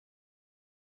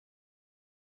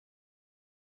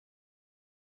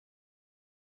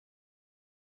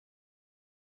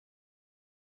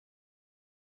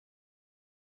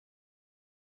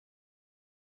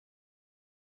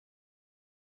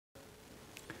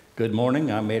Good morning.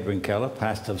 I'm Evangelical,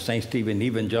 pastor of St. Stephen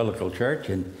Evangelical Church,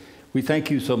 and we thank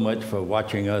you so much for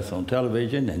watching us on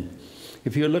television. And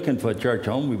if you're looking for a church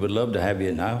home, we would love to have you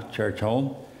in our church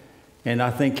home, and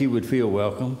I think you would feel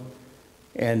welcome.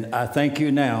 And I thank you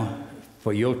now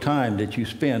for your time that you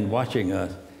spend watching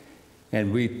us,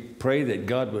 and we pray that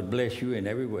God would bless you in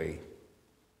every way.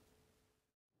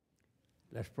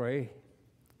 Let's pray.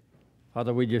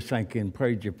 Father, we just thank you and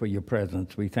praise you for your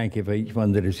presence. We thank you for each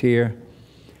one that is here.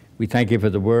 We thank you for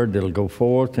the word that will go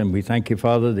forth, and we thank you,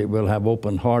 Father, that we'll have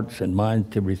open hearts and minds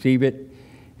to receive it.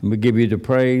 And we give you the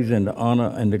praise and the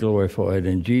honor and the glory for it.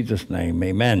 In Jesus' name,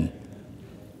 amen.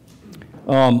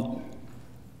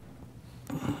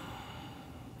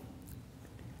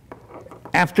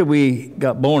 After we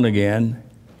got born again,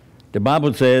 the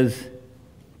Bible says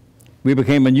we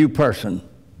became a new person.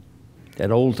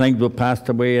 That old things were passed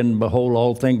away, and behold,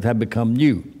 all things have become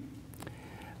new.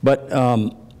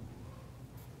 But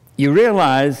you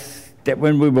realize that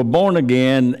when we were born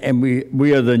again and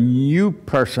we are the new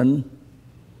person,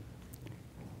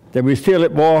 that we're still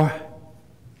at war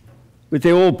with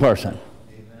the old person.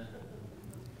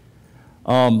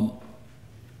 The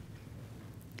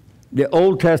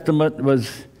Old Testament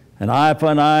was an eye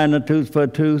for an eye and a tooth for a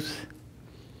tooth,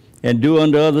 and do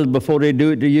unto others before they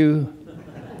do it to you.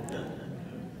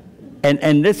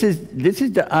 And this is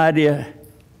the idea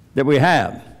that we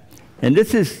have. And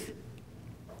this is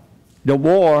the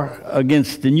war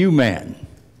against the new man.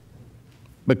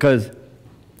 Because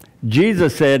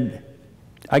Jesus said,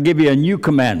 I give you a new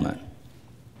commandment.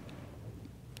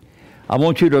 I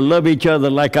want you to love each other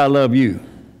like I love you.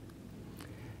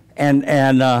 And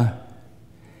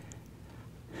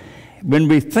when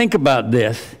we think about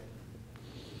this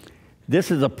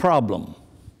is a problem.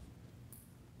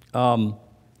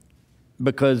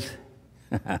 Because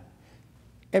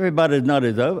everybody's not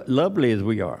as lovely as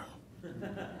we are.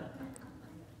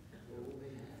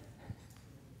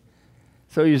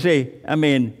 So you see, I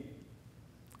mean,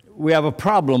 we have a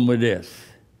problem with this.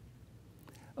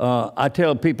 I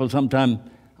tell people sometimes,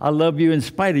 I love you in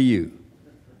spite of you.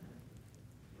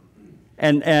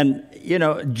 And you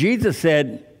know, Jesus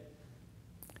said,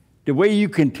 the way you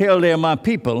can tell they're my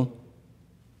people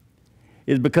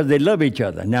is because they love each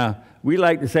other. Now, we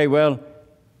like to say, well,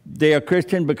 they are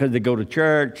Christian because they go to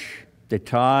church, they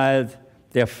tithe,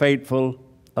 they're faithful.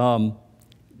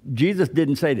 Jesus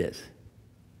didn't say this.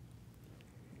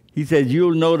 He says,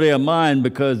 you'll know they are mine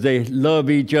because they love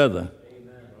each other.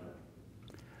 Amen.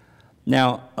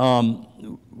 Now,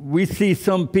 we see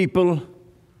some people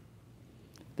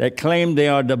that claim they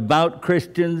are devout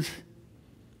Christians,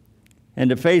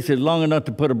 and the face is long enough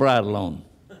to put a bridle on.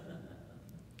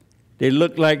 They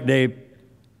look like they've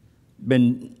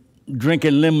been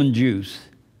drinking lemon juice,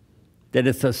 that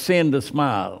it's a sin to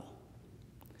smile.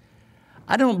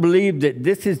 I don't believe that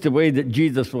this is the way that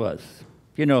Jesus was.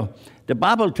 You know, the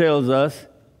Bible tells us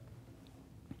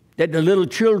that the little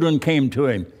children came to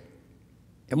him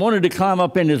and wanted to climb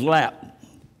up in his lap.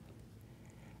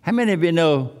 How many of you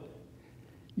know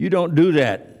you don't do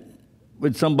that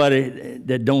with somebody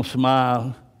that don't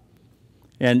smile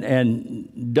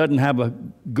and doesn't have a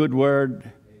good word,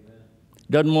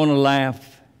 doesn't want to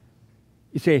laugh?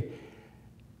 You see,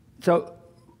 so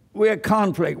we're at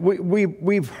conflict.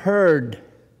 We've heard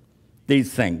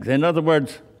these things. In other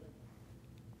words,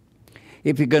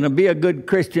 if you're going to be a good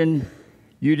Christian,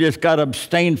 you just got to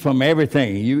abstain from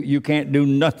everything. You can't do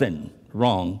nothing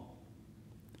wrong.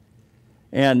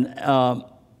 And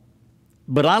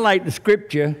but I like the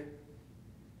scripture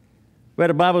where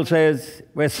the Bible says,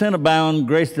 where sin abounds,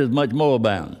 grace does much more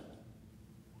abound.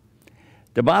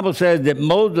 The Bible says that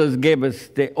Moses gave us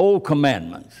the old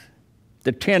commandments,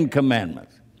 the 10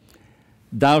 commandments.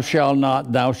 Thou shalt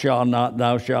not, thou shalt not,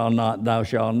 thou shalt not, thou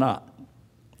shalt not.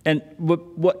 And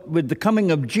with the coming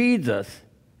of Jesus,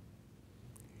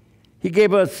 he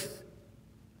gave us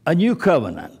a new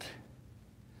covenant,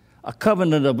 a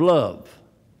covenant of love.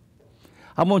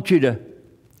 I want you to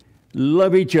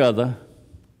love each other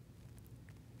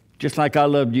just like I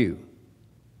loved you.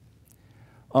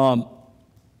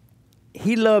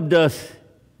 He loved us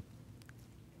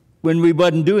when we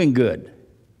wasn't doing good.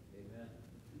 Amen.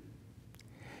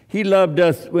 He loved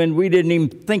us when we didn't even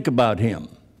think about him.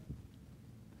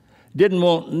 Didn't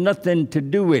want nothing to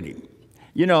do with him.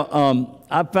 You know,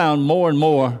 I've found more and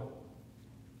more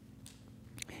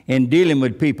in dealing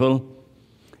with people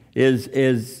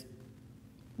is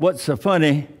what's so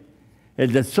funny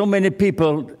is that so many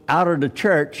people out of the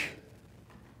church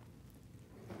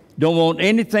don't want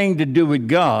anything to do with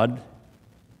God,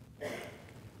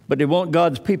 but they want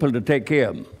God's people to take care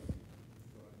of them.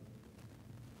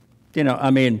 You know,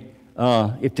 I mean,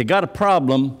 if they got a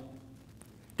problem,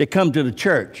 They come to the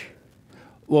church.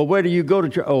 Well, where do you go to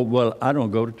church? Oh, well, I don't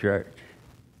go to church.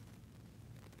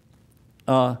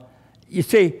 You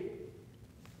see,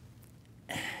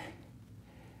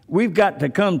 we've got to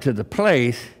come to the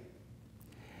place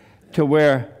to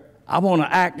where I want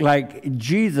to act like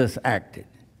Jesus acted.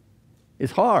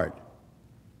 It's hard.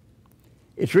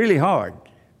 It's really hard.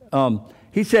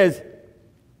 He says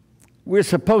we're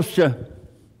supposed to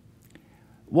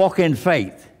walk in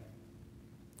faith.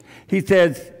 He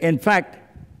says, in fact,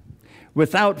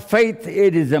 without faith,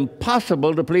 it is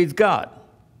impossible to please God.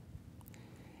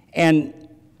 And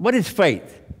what is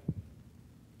faith?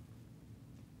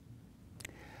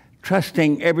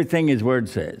 Trusting everything His Word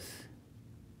says.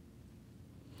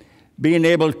 Being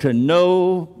able to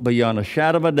know beyond a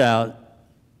shadow of a doubt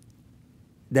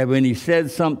that when He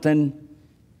says something,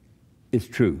 it's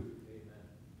true.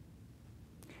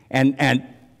 And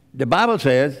the Bible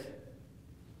says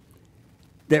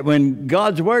that when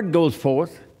God's Word goes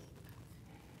forth,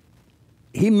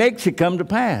 He makes it come to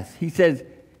pass. He says,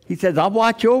 I'll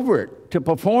watch over it to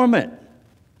perform it.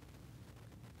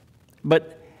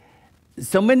 But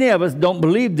so many of us don't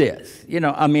believe this.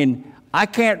 I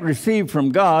can't receive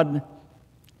from God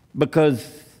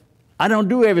because I don't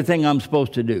do everything I'm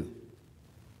supposed to do.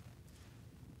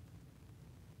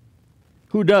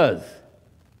 Who does?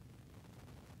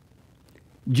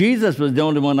 Jesus was the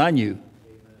only one I knew.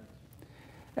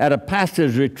 At a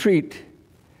pastor's retreat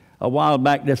a while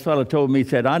back, this fellow told me, he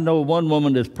said, I know one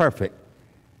woman that's perfect.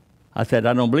 I said,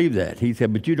 I don't believe that. He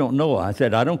said, but you don't know her. I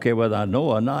said, I don't care whether I know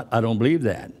her or not. I don't believe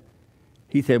that.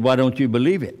 He said, why don't you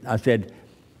believe it? I said,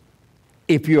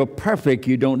 if you're perfect,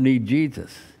 you don't need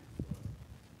Jesus.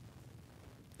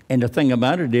 And the thing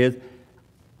about it is,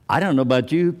 I don't know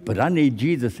about you, but I need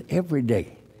Jesus every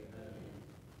day.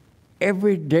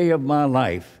 Every day of my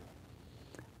life,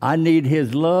 I need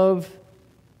His love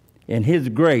and His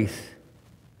grace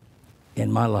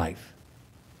in my life.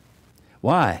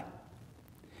 Why?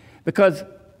 Because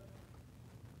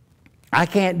I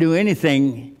can't do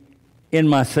anything in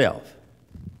myself.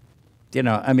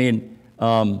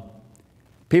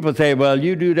 People say, well,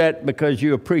 you do that because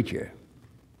you're a preacher.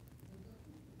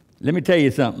 Let me tell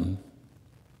you something.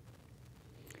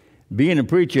 Being a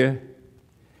preacher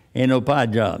ain't no pie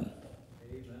job.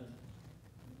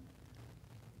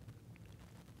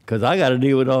 Because I got to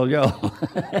deal with all y'all.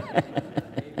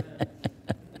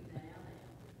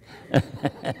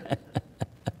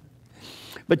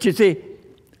 But you see,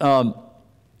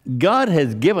 God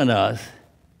has given us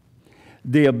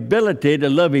the ability to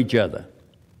love each other.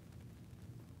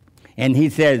 And He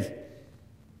says,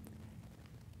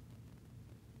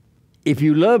 if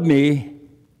you love me,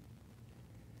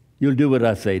 you'll do what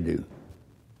I say do.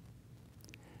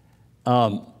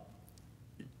 The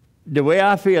way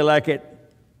I feel like it,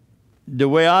 the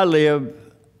way I live,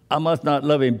 I must not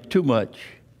love Him too much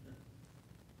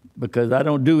because I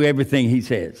don't do everything He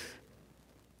says.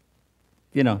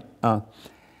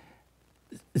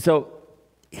 So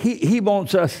He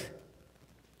wants us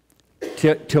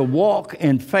to walk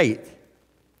in faith.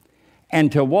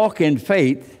 And to walk in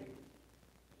faith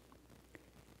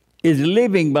is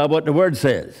living by what the Word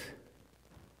says.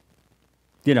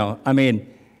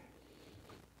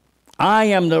 I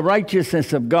am the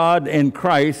righteousness of God in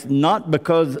Christ, not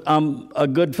because I'm a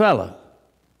good fella.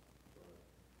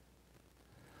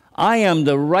 I am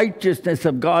the righteousness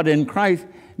of God in Christ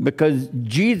because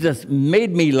Jesus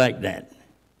made me like that.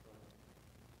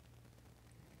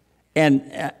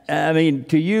 And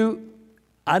to you,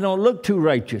 I don't look too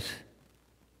righteous.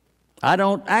 I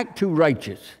don't act too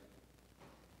righteous.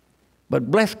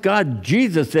 But bless God,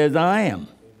 Jesus says I am.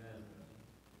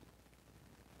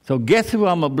 So guess who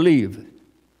I'm going to believe?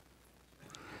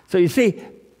 So you see,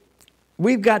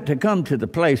 we've got to come to the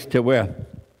place to where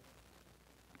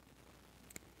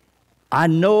I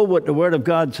know what the Word of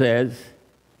God says,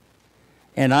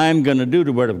 and I'm going to do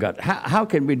the Word of God. How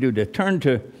can we do this? Turn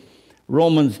to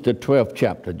Romans, the 12th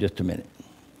chapter, just a minute.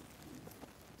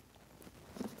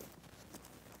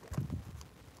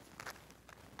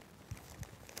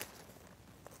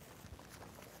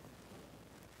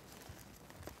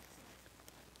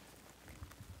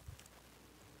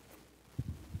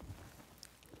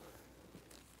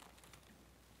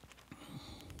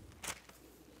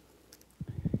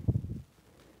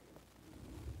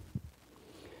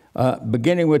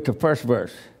 Beginning with the first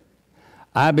verse.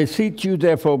 I beseech you,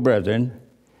 therefore, brethren,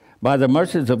 by the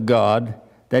mercies of God,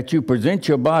 that you present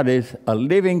your bodies a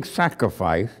living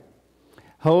sacrifice,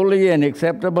 holy and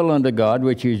acceptable unto God,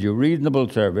 which is your reasonable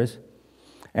service,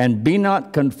 and be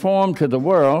not conformed to the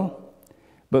world,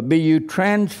 but be you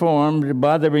transformed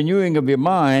by the renewing of your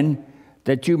mind,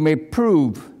 that you may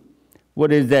prove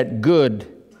what is that good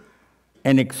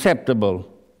and acceptable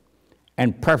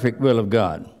and perfect will of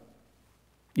God.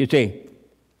 You see,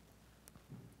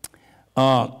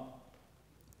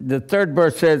 the third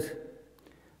verse says,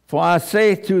 "For I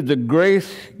say through the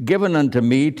grace given unto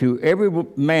me to every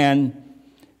man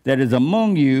that is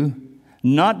among you,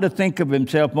 not to think of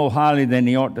himself more highly than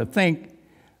he ought to think,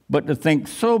 but to think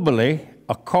soberly,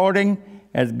 according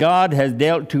as God has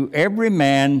dealt to every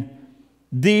man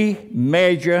the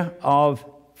measure of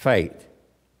faith."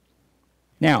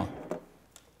 Now,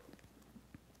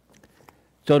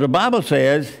 so the Bible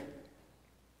says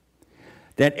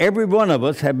that every one of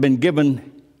us have been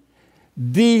given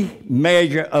the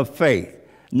measure of faith,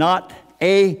 not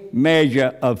a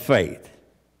measure of faith.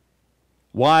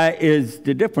 Why is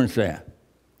the difference there?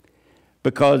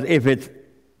 Because if it's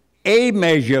a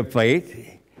measure of faith,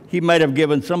 he might have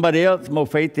given somebody else more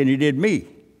faith than he did me.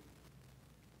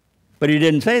 But he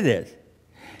didn't say this.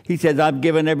 He says, I've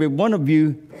given every one of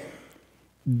you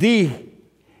the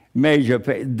measure of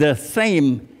faith, the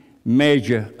same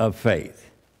measure of faith.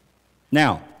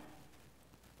 Now,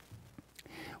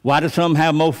 why do some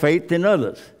have more faith than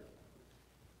others?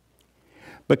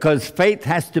 Because faith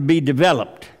has to be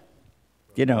developed.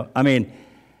 You know, I mean,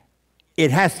 it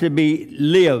has to be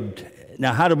lived.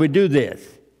 Now, how do we do this?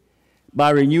 By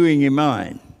renewing your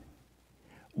mind.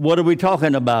 What are we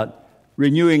talking about,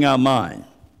 renewing our mind?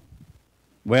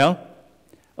 Well,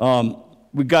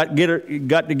 we got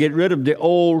to get rid of the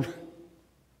old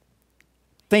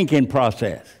thinking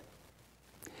process.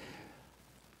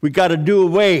 We got to do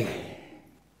away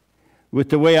with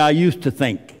the way I used to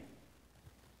think.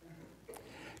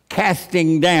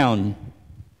 Casting down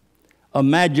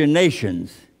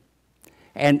imaginations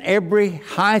and every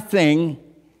high thing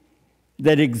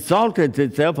that exalted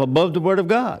itself above the Word of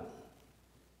God.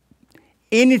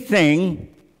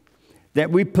 Anything that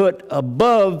we put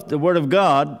above the Word of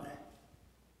God,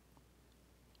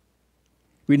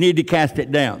 we need to cast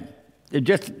it down.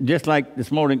 Just like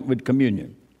this morning with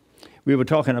communion. We were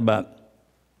talking about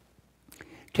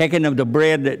taking of the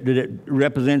bread that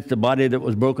represents the body that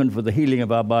was broken for the healing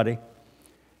of our body.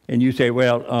 And you say,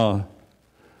 well,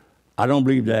 I don't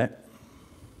believe that.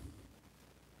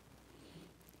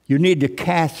 You need to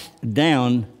cast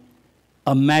down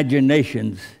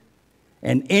imaginations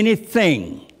and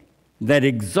anything that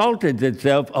exalted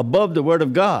itself above the Word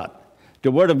of God.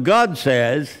 The Word of God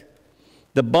says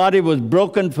the body was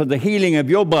broken for the healing of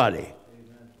your body.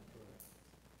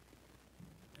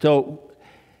 So,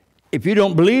 if you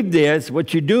don't believe this,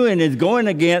 what you're doing is going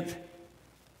against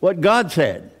what God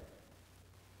said.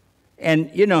 And,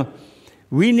 you know,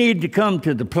 we need to come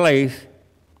to the place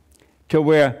to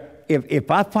where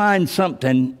if I find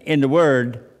something in the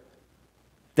Word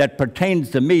that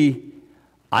pertains to me,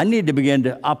 I need to begin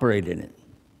to operate in it.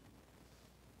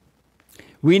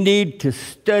 We need to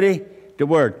study the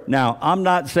Word. Now, I'm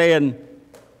not saying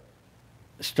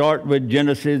start with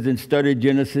Genesis and study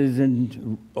Genesis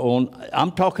and on.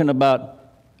 I'm talking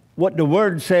about what the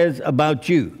Word says about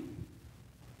you.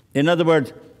 In other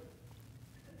words,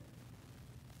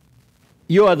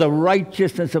 you are the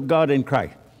righteousness of God in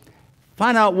Christ.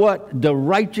 Find out what the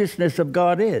righteousness of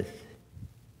God is.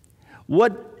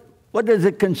 What does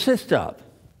it consist of?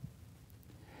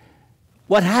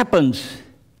 What happens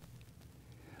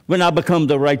when I become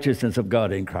the righteousness of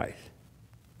God in Christ?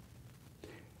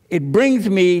 It brings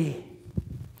me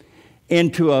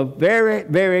into a very,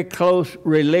 very close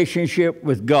relationship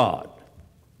with God.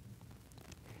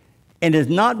 And it's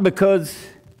not because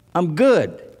I'm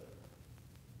good.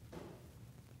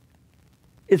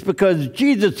 It's because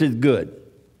Jesus is good.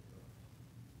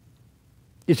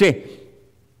 You see,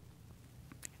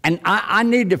 and I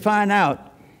need to find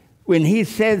out when he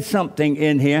says something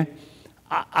in here,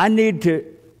 I need to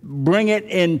bring it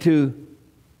into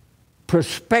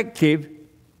perspective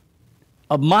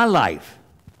of my life.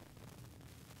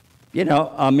 You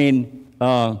know, I mean,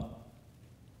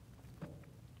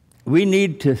 we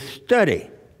need to study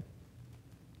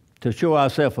to show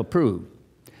ourselves approved.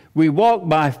 We walk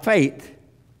by faith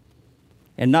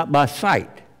and not by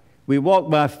sight. We walk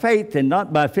by faith and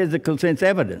not by physical sense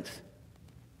evidence.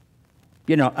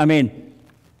 You know, I mean,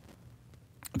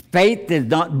 faith is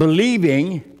not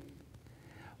believing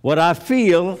what I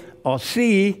feel or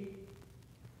see.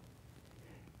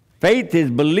 Faith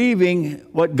is believing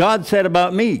what God said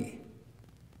about me.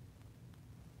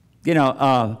 You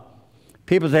know,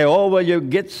 people say, oh, well, you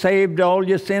get saved, all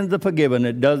your sins are forgiven.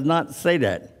 It does not say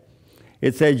that.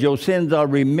 It says your sins are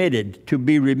remitted. To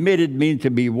be remitted means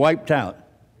to be wiped out.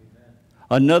 Amen.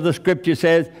 Another scripture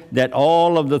says that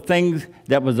all of the things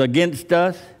that was against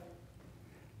us,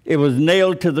 it was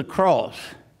nailed to the cross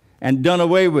and done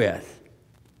away with.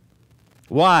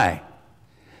 Why?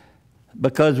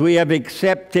 Because we have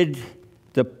accepted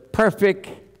the perfect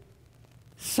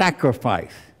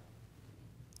sacrifice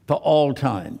for all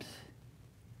times.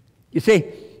 You see,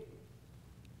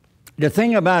 the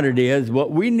thing about it is,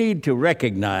 what we need to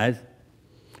recognize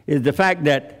is the fact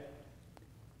that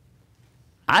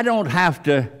I don't have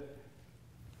to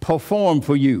perform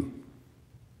for you.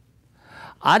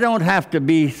 I don't have to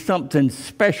be something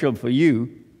special for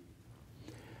you.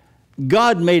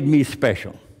 God made me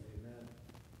special.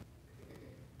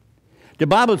 The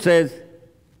Bible says,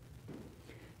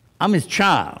 I'm his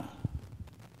child.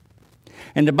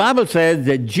 And the Bible says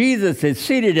that Jesus is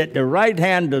seated at the right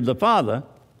hand of the Father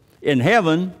in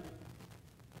heaven.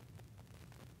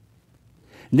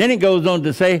 And then it goes on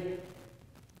to say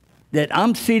that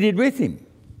I'm seated with him.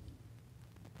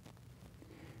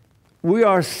 We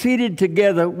are seated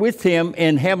together with him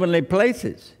in heavenly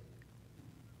places.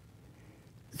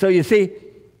 So you see,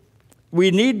 we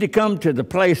need to come to the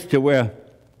place to where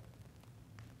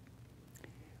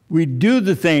we do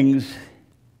the things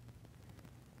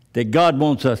that God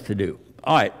wants us to do.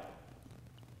 All right.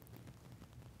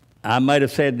 I might have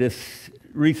said this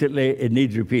recently. It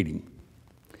needs repeating.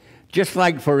 Just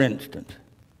like, for instance,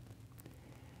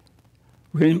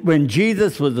 when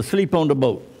Jesus was asleep on the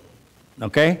boat,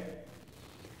 okay,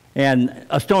 and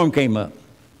a storm came up.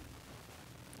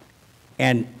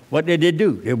 And what did they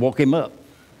do? They woke him up.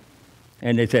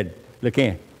 And they said, look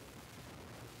here,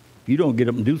 if you don't get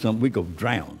up and do something, we go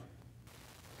drown.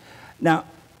 Now,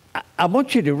 I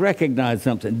want you to recognize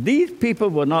something. These people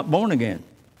were not born again.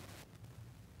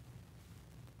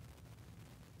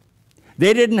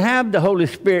 They didn't have the Holy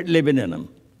Spirit living in them.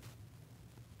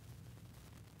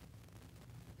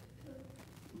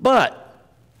 But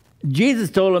Jesus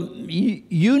told them,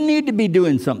 you need to be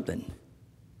doing something.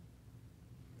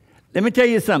 Let me tell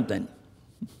you something.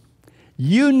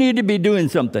 You need to be doing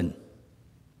something.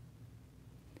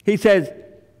 He says,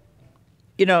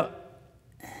 you know,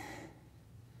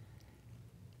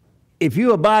 if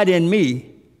you abide in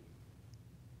me,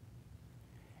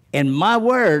 and my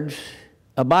words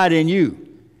abide in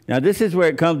you. Now, this is where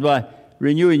it comes by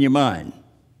renewing your mind.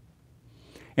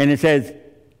 And it says,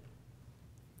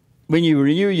 when you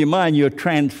renew your mind, you're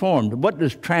transformed. What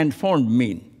does transformed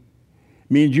mean?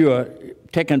 It means you are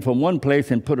taken from one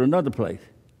place and put another place.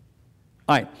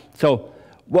 All right, so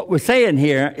what we're saying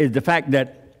here is the fact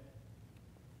that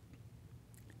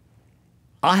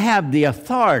I have the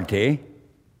authority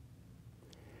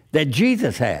that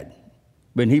Jesus had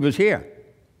when he was here.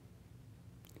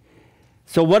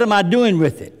 So what am I doing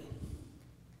with it?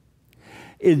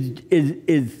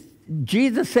 Is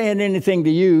Jesus saying anything to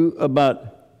you about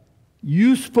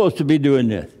you supposed to be doing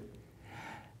this?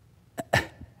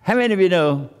 How many of you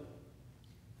know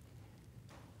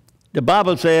the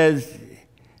Bible says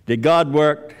that God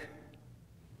worked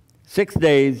 6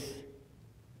 days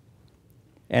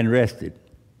and rested?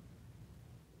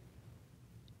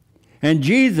 And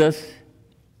Jesus,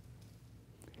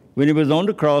 when he was on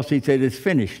the cross, he said, it's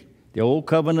finished. The old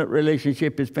covenant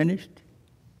relationship is finished.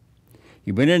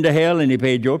 He went into hell and he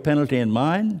paid your penalty and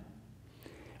mine.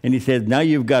 And he said, now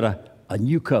you've got a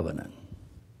new covenant.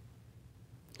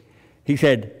 He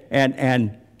said,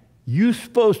 and you're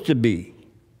supposed to be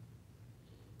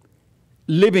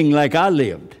living like I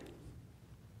lived.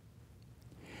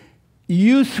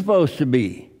 You're supposed to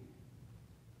be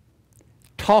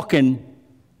talking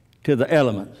to the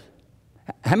elements.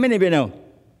 How many of you know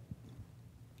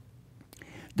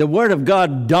the Word of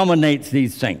God dominates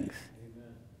these things?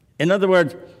 Amen. In other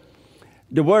words,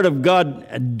 the Word of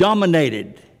God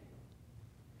dominated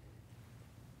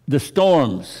the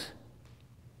storms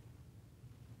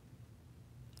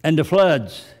and the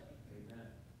floods. Amen.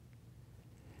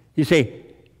 You see,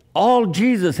 all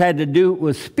Jesus had to do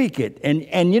was speak it.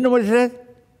 And you know what he said?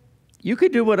 You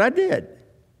could do what I did.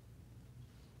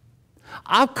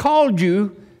 I've called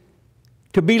you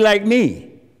to be like me.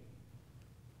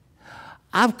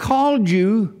 I've called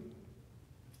you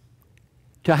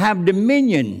to have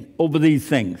dominion over these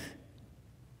things.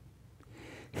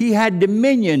 He had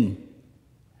dominion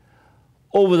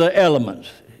over the elements.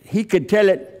 He could tell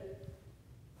it,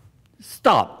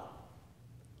 stop,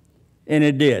 and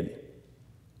it did.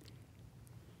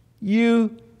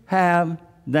 You have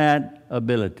that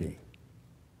ability.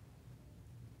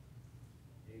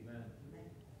 Amen.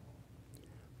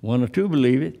 One or two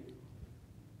believe it.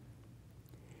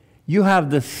 You have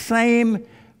the same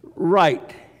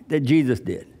right that Jesus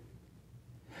did.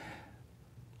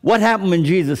 What happened when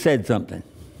Jesus said something?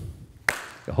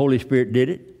 The Holy Spirit did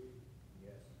it.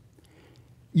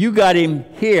 You got him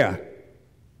here.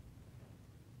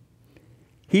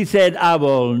 He said, I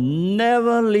will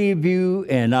never leave you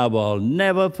and I will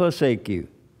never forsake you.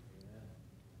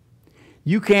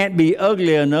 You can't be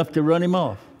ugly enough to run him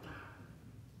off.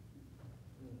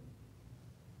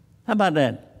 How about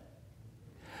that?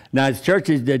 Now, it's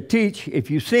churches that teach if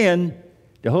you sin,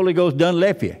 the Holy Ghost done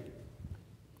left you.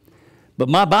 But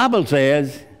my Bible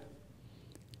says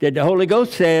that the Holy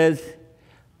Ghost says,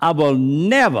 I will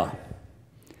never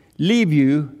leave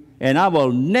you and I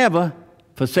will never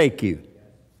forsake you.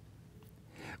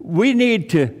 We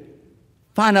need to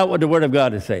find out what the Word of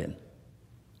God is saying.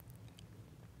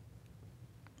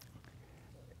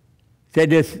 Said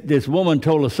this woman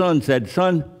told her son, said,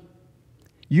 son,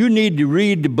 you need to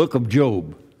read the book of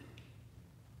Job.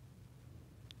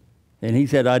 And he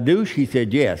said, I do? She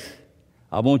said, yes.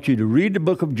 I want you to read the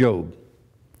book of Job.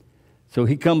 So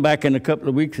he come back in a couple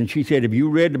of weeks, and she said, have you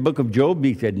read the book of Job?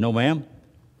 He said, no, ma'am.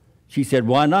 She said,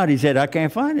 why not? He said, I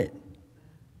can't find it.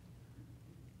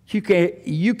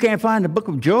 You can't find the book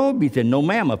of Job? He said, no,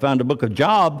 ma'am, I found the book of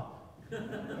Job.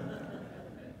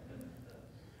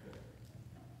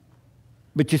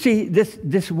 But you see,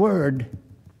 this word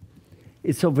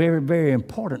is so very, very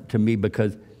important to me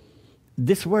because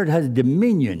this word has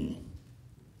dominion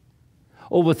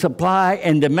over supply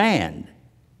and demand.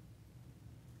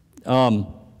 I'm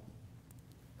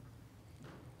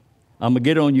going to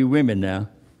get on you women now,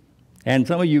 and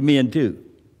some of you men too.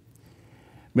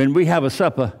 When we have a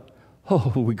supper,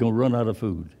 oh, we're going to run out of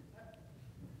food.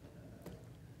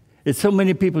 It's so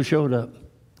many people showed up.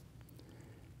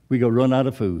 We're going to run out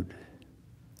of food.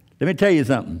 Let me tell you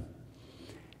something.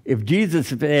 If Jesus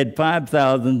had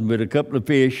 5,000 with a couple of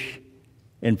fish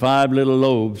and 5 little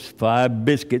loaves, 5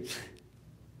 biscuits,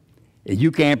 and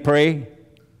you can't pray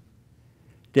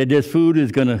that this food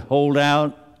is going to hold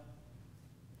out,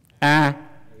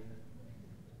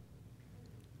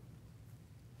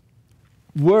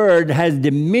 Word has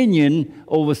dominion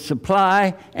over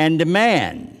supply and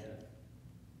demand.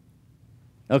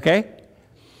 Okay?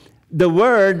 The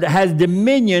Word has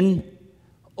dominion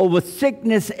over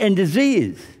sickness and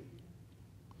disease.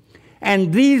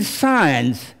 And these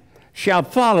signs shall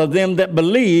follow them that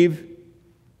believe.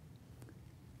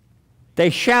 They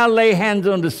shall lay hands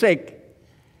on the sick,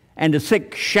 and the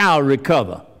sick shall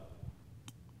recover.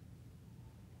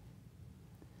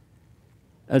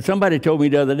 And somebody told me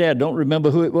the other day, I don't remember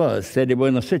who it was, said they were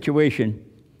in a situation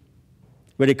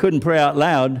where they couldn't pray out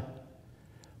loud,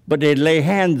 but they'd lay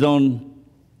hands on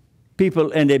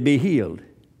people and they'd be healed.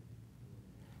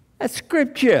 That's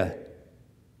Scripture.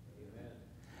 Amen.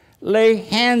 Lay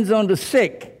hands on the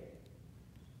sick,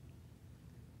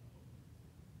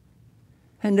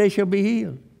 and they shall be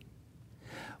healed.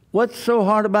 What's so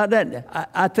hard about that?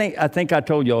 I think I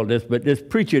told you all this, but this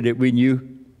preacher that we knew,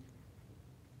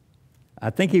 I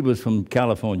think he was from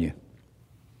California.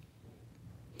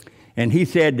 And he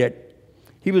said that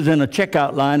he was in a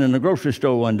checkout line in a grocery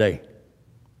store one day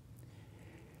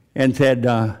and said,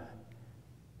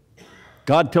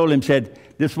 God told him, said,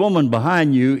 this woman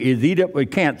behind you is eat up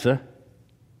with cancer,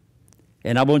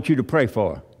 and I want you to pray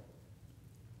for her.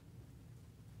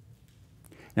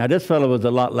 Now, this fellow was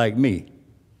a lot like me.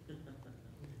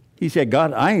 He said,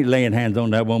 God, I ain't laying hands on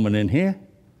that woman in here.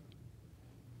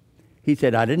 He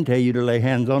said, I didn't tell you to lay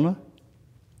hands on her.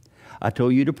 I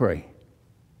told you to pray.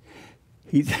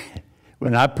 He said,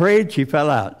 when I prayed, she fell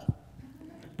out.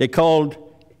 They called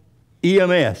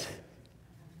EMS,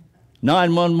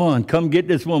 911, come get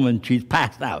this woman. She's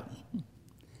passed out.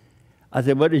 I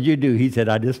said, what did you do? He said,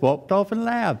 I just walked off and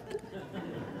laughed.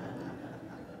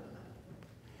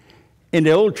 In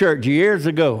the old church years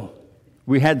ago,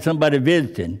 we had somebody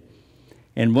visiting,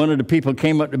 and one of the people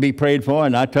came up to be prayed for,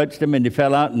 and I touched them, and they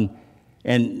fell out,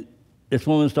 and this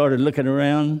woman started looking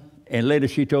around, and later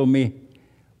she told me,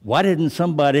 why didn't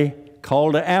somebody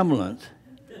call the ambulance?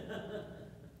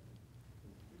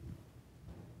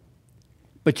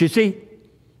 But you see,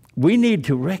 we need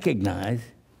to recognize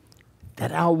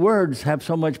that our words have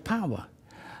so much power.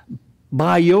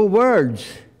 By your words,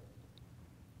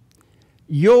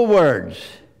 your words,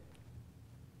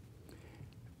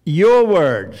 your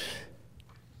words,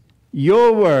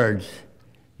 your words,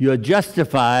 you're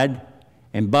justified,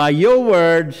 and by your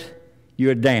words,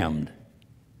 you're damned.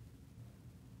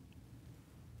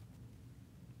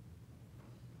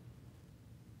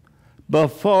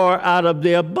 Before out of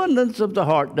the abundance of the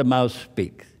heart, the mouth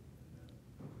speaks.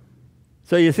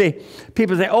 So you see,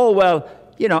 people say, oh, well,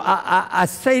 you know, I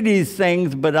say these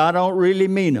things, but I don't really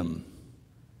mean them.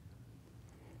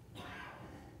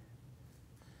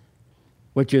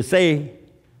 What you say,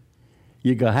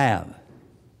 you can have.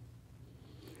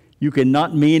 You can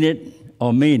not mean it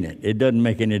or mean it. It doesn't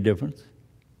make any difference.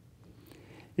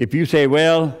 If you say,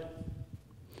 well,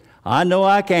 I know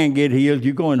I can't get healed,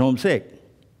 you're going home sick.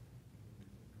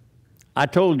 I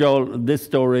told y'all this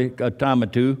story a time or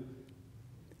two.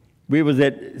 We was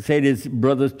at Sadie's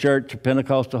brother's church,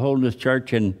 Pentecostal Holiness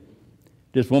Church, and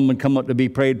this woman come up to be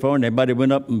prayed for, and everybody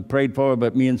went up and prayed for her,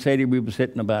 but me and Sadie, we were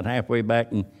sitting about halfway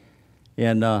back,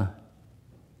 and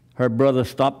her brother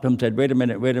stopped him and said, wait a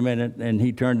minute, and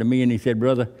he turned to me and he said,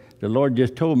 brother, the Lord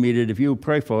just told me that if you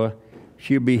pray for her,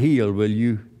 she'll be healed.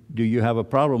 Do you have a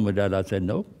problem with that? I said,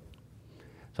 no.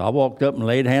 So I walked up and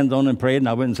laid hands on them and prayed, and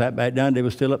I went and sat back down. They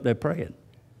were still up there praying.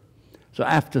 So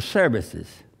after services,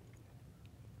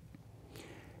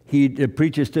 the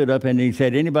preacher stood up and he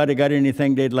said, anybody got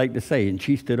anything they'd like to say? And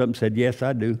she stood up and said, yes,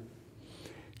 I do.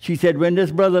 She said, when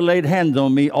this brother laid hands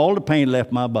on me, all the pain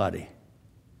left my body.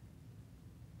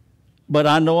 But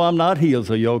I know I'm not healed,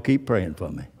 so y'all keep praying for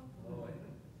me.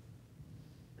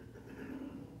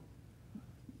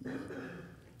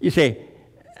 You say,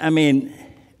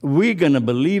 we're going to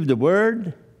believe the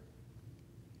word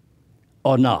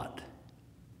or not?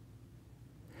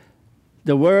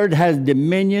 The word has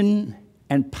dominion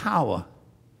and power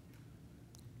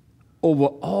over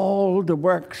all the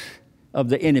works of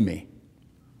the enemy.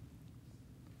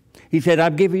 He said,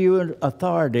 I've given you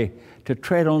authority to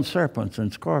tread on serpents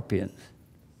and scorpions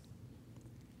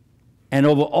and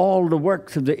over all the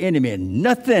works of the enemy. And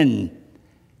nothing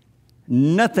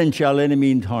shall any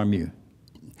means harm you.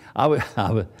 I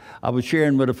was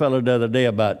sharing with a fellow the other day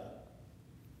about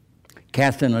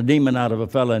casting a demon out of a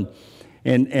fellow,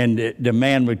 and the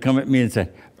man would come at me and say,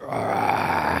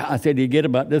 "Argh." I said, he'd get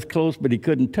about this close, but he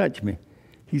couldn't touch me.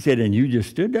 He said, and you just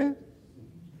stood there?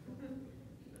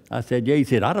 I said, yeah. He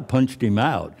said, I'd have punched him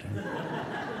out.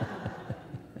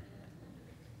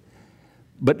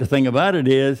 But the thing about it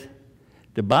is,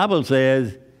 the Bible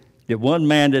says that one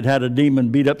man that had a demon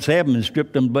beat up 7 and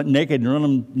stripped them butt naked and run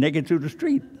them naked through the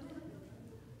street.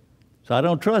 So I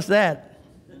don't trust that.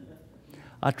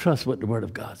 I trust what the Word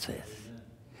of God says.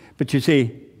 But you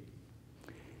see,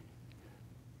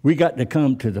 we got to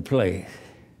come to the place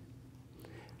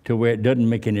to where it doesn't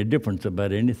make any difference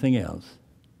about anything else.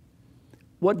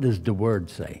 What does the Word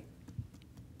say?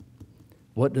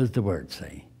 What does the Word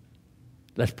say?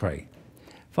 Let's pray.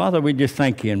 Father, we just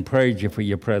thank you and praise you for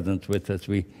your presence with us.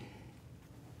 We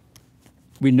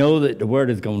know that the Word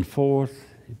has gone forth.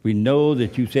 We know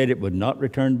that you said it would not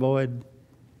return void,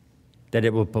 that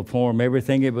it will perform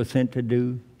everything it was sent to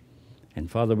do.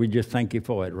 And Father, we just thank you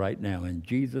for it right now. In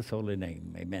Jesus' holy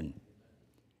name, amen.